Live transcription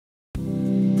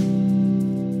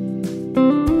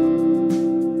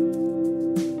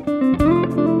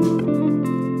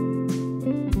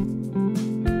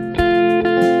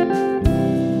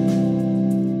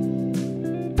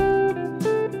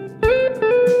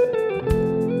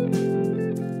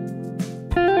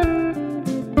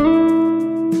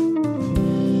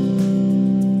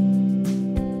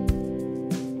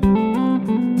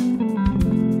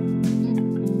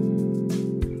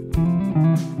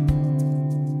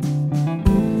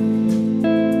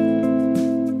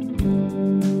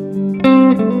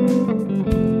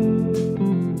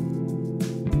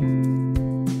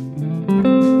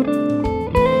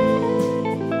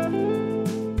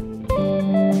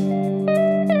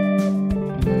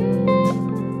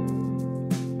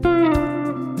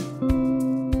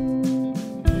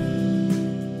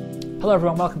Hello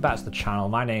everyone, welcome back to the channel.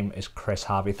 My name is Chris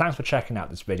Harvey. Thanks for checking out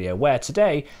this video where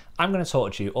today I'm going to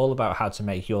talk to you all about how to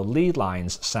make your lead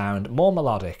lines sound more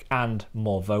melodic and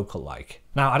more vocal-like.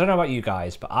 Now, I don't know about you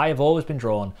guys, but I have always been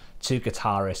drawn to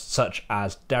guitarists such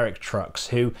as Derek Trucks,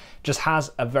 who just has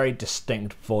a very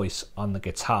distinct voice on the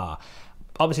guitar.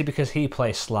 Obviously, because he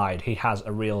plays slide, he has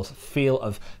a real feel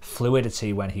of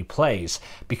fluidity when he plays,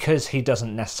 because he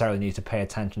doesn't necessarily need to pay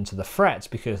attention to the frets,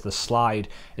 because the slide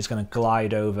is going to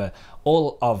glide over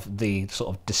all of the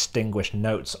sort of distinguished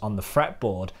notes on the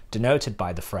fretboard denoted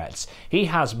by the frets. He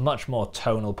has much more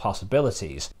tonal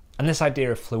possibilities. And this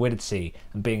idea of fluidity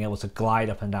and being able to glide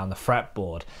up and down the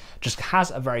fretboard just has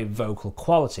a very vocal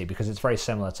quality, because it's very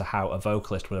similar to how a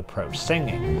vocalist would approach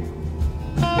singing.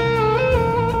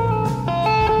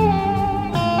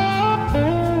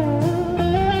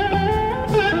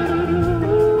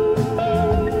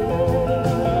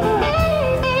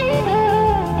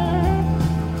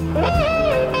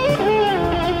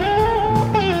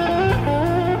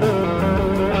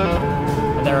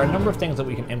 Of things that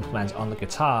we can implement on the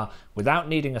guitar without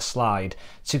needing a slide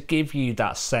to give you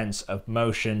that sense of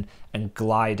motion and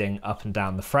gliding up and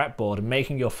down the fretboard and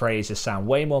making your phrases sound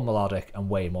way more melodic and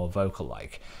way more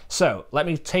vocal-like. So let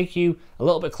me take you a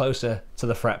little bit closer to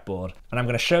the fretboard, and I'm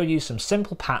going to show you some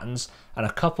simple patterns and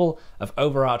a couple of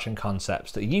overarching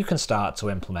concepts that you can start to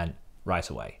implement right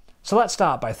away. So let's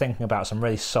start by thinking about some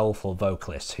really soulful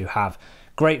vocalists who have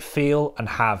great feel and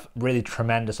have really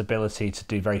tremendous ability to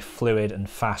do very fluid and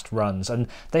fast runs, and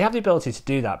they have the ability to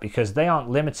do that because they aren't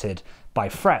limited by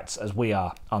frets as we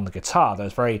are on the guitar,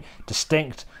 those very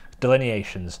distinct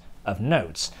delineations of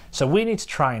notes. So we need to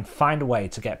try and find a way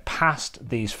to get past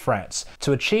these frets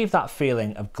to achieve that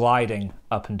feeling of gliding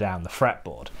up and down the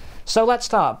fretboard. So let's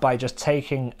start by just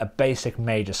taking a basic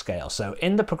major scale. So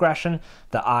in the progression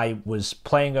that I was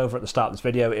playing over at the start of this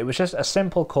video, it was just a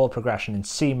simple chord progression in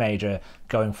C major,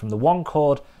 going from the 1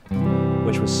 chord,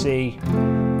 which was C,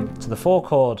 to the 4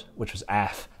 chord, which was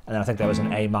F, and then I think there was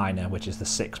an A minor, which is the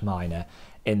 6 minor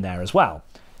in there as well.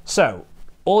 So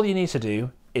all you need to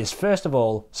do is first of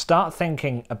all start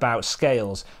thinking about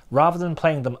scales rather than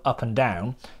playing them up and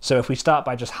down. So if we start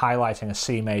by just highlighting a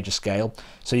C major scale,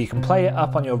 so you can play it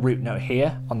up on your root note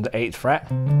here on the 8th fret,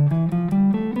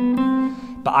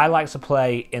 but I like to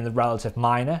play in the relative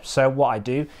minor. So what I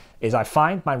do is I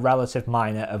find my relative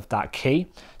minor of that key.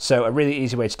 So a really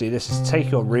easy way to do this is to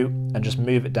take your root and just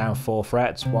move it down 4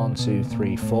 frets, 1, 2,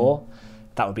 3, 4.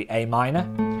 That would be A minor.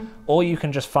 Or you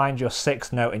can just find your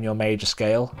 6th note in your major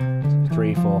scale,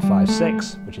 3, 4, 5,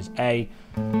 6, which is A,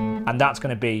 and that's going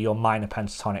to be your minor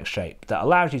pentatonic shape that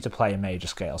allows you to play a major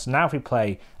scale. So now if we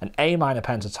play an A minor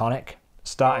pentatonic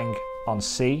starting on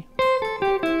C,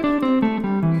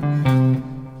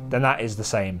 then that is the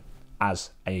same as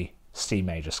a C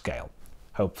major scale.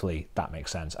 Hopefully that makes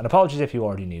sense. And apologies if you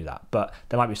already knew that, but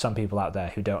there might be some people out there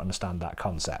who don't understand that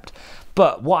concept.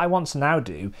 But what I want to now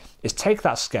do is take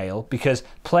that scale, because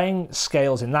playing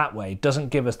scales in that way doesn't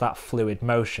give us that fluid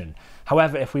motion.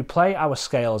 However, if we play our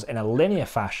scales in a linear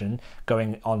fashion,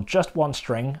 going on just one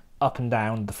string up and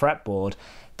down the fretboard,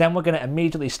 then we're going to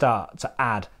immediately start to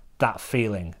add that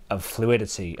feeling of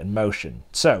fluidity and motion.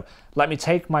 So let me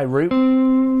take my root.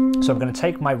 So I'm going to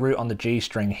take my root on the G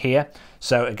string here.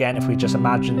 So again, if we just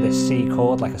imagine this C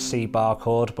chord like a C bar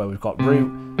chord where we've got root,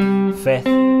 5th,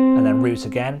 and then root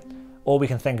again, or we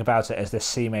can think about it as this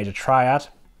C major triad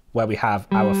where we have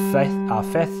our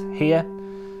 5th here,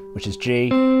 which is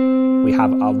G, we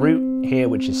have our root here,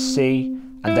 which is C,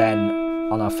 and then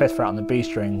on our 5th fret on the B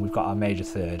string, we've got our major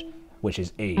 3rd, which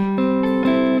is E.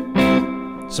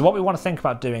 So what we want to think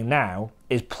about doing now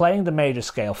is playing the major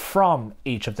scale from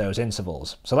each of those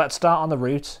intervals. So let's start on the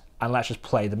root and let's just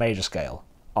play the major scale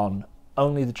on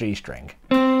only the G string.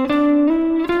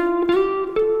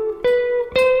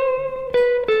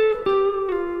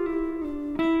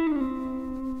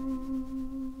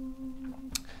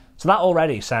 So that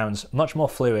already sounds much more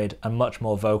fluid and much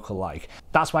more vocal-like.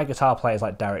 That's why guitar players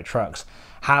like Derek Trucks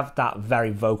have that very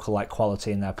vocal-like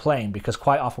quality in their playing, because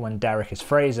quite often when Derek is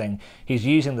phrasing, he's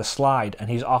using the slide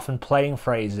and he's often playing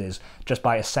phrases just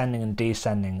by ascending and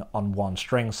descending on one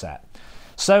string set.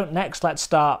 So next, let's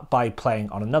start by playing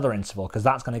on another interval, because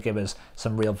that's going to give us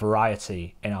some real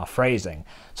variety in our phrasing.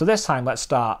 So this time, let's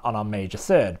start on our major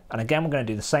 3rd. And again, we're going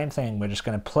to do the same thing. We're just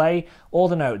going to play all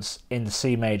the notes in the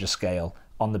C major scale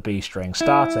on the B string,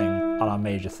 starting on our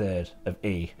major 3rd of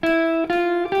E.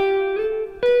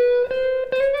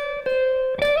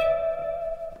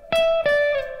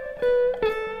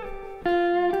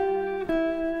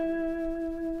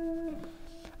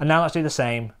 And now let's do the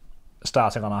same,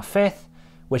 starting on our 5th,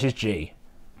 which is G.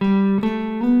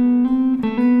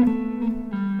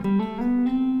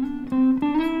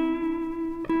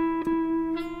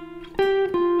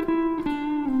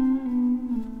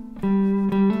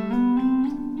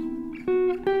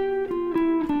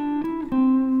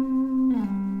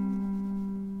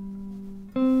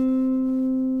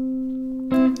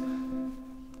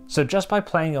 So just by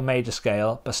playing your major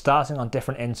scale, but starting on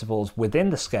different intervals within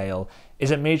the scale, is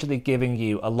immediately giving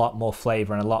you a lot more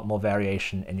flavour and a lot more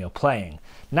variation in your playing.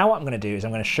 Now what I'm going to do is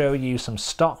I'm going to show you some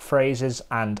stock phrases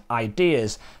and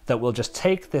ideas that will just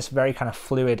take this very kind of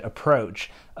fluid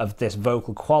approach of this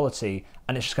vocal quality,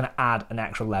 and it's just going to add an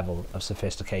extra level of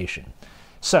sophistication.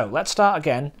 So let's start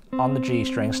again on the G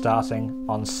string, starting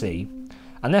on C.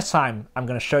 And this time I'm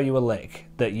going to show you a lick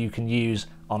that you can use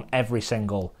on every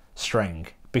single string,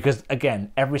 because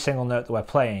again, every single note that we're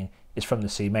playing is from the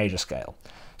C major scale.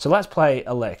 So let's play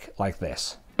a lick like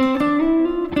this.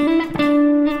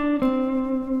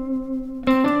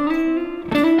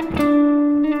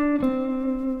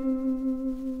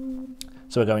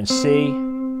 So we're going C,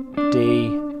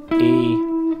 D, E,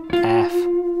 F,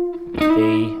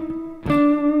 E,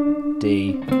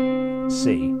 D,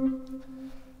 C.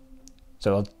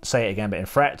 So I'll say it again, but in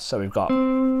frets. So we've got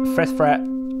 5th fret,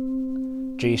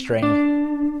 G string,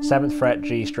 7th fret,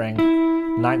 G string,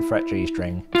 9th fret, G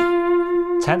string,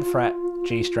 10th fret,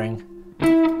 G string,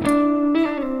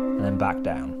 and then back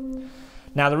down.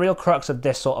 Now the real crux of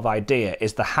this sort of idea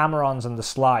is the hammer-ons and the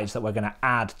slides that we're going to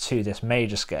add to this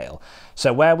major scale.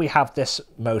 So where we have this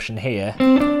motion here,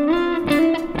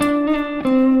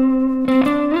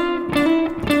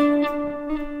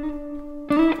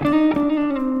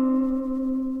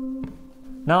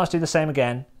 now let's do the same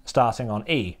again, starting on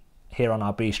E, here on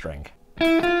our B string.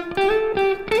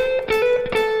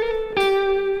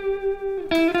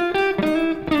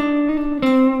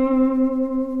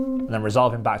 And then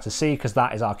resolving back to C, because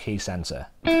that is our key center.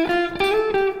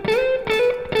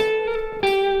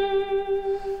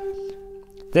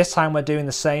 This time we're doing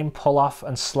the same pull off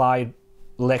and slide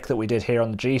lick that we did here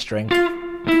on the G string.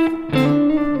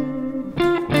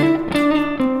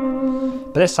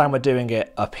 But this time we're doing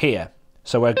it up here.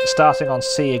 So we're starting on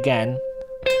C again.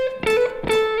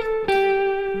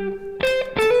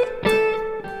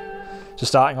 So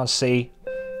starting on C,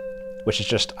 which is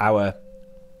just our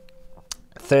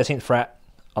 13th fret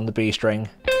on the B string,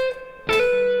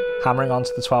 hammering onto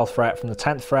the 12th fret from the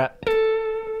 10th fret,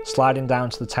 sliding down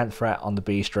to the 10th fret on the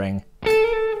B string, and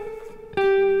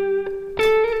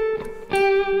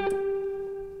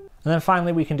then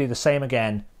finally we can do the same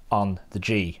again on the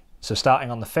G. So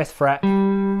starting on the 5th fret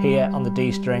here on the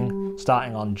D string,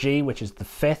 starting on G, which is the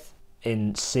 5th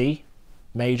in C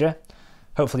major.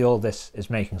 Hopefully all of this is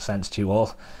making sense to you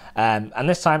all. And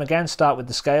this time again, start with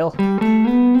the scale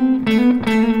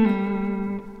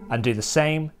and do the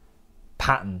same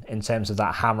pattern in terms of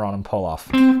that hammer on and pull off.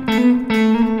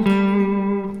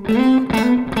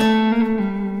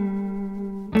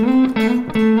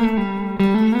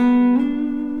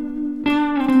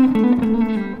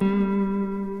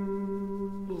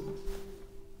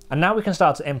 And now we can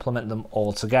start to implement them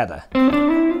all together.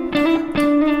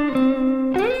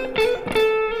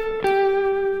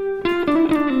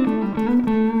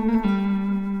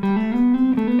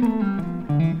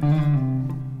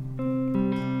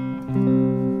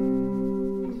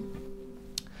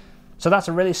 So that's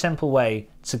a really simple way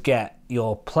to get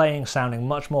your playing sounding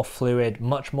much more fluid,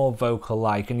 much more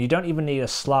vocal-like, and you don't even need a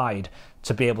slide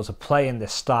to be able to play in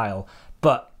this style,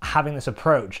 but having this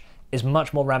approach is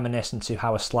much more reminiscent to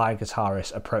how a slide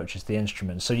guitarist approaches the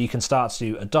instrument, so you can start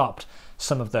to adopt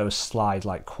some of those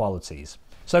slide-like qualities.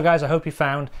 So guys, I hope you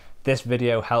found this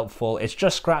video helpful. It's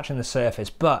just scratching the surface,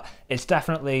 but it's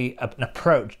definitely an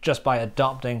approach. Just by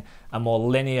adopting a more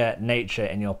linear nature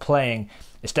in your playing,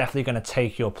 it's definitely going to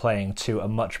take your playing to a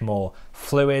much more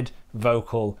fluid,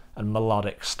 vocal and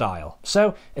melodic style.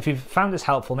 So if you've found this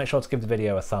helpful, make sure to give the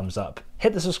video a thumbs up.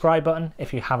 Hit the subscribe button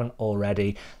if you haven't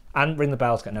already, and ring the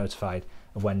bell to get notified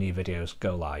of when new videos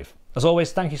go live. As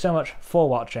always, thank you so much for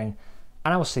watching,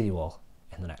 and I will see you all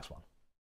in the next one.